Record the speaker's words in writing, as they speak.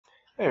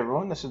Hey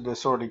everyone, this is the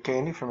assorted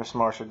candy from Miss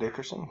Marsha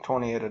Dickerson,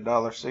 20 at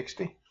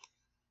 $1.60.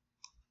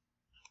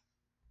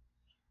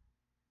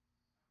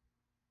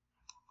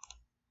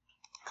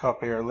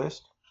 Copy our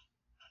list.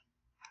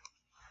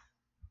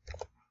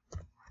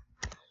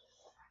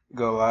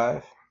 Go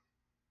live.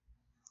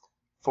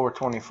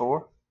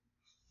 424.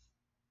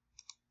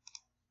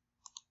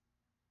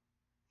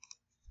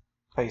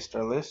 Paste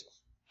our list.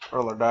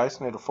 Roll our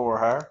dice, need a 4 or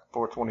higher.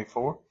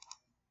 424.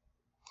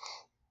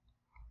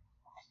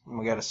 And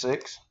we got a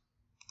 6.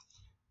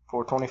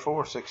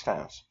 424 6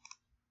 times.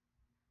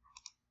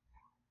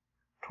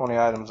 20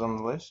 items on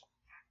the list.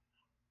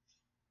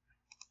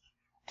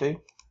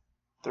 2,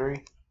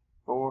 3,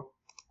 4,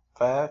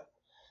 5.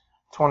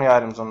 20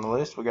 items on the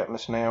list. We got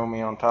Miss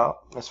Naomi on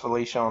top, Miss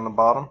Felicia on the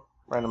bottom.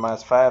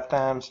 Randomized 5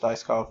 times.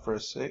 Dice called for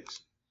a 6.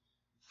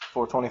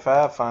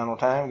 425. Final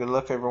time. Good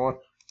luck, everyone.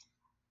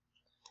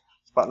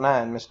 Spot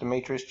 9. Miss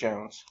Demetrius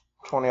Jones.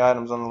 20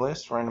 items on the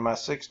list. Randomized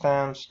 6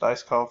 times.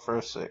 Dice called for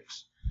a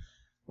 6.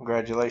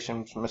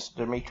 Congratulations, Mr.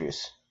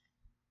 Demetrius.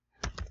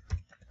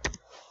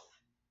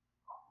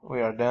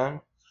 We are done.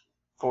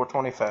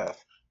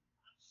 425.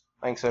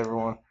 Thanks,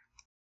 everyone.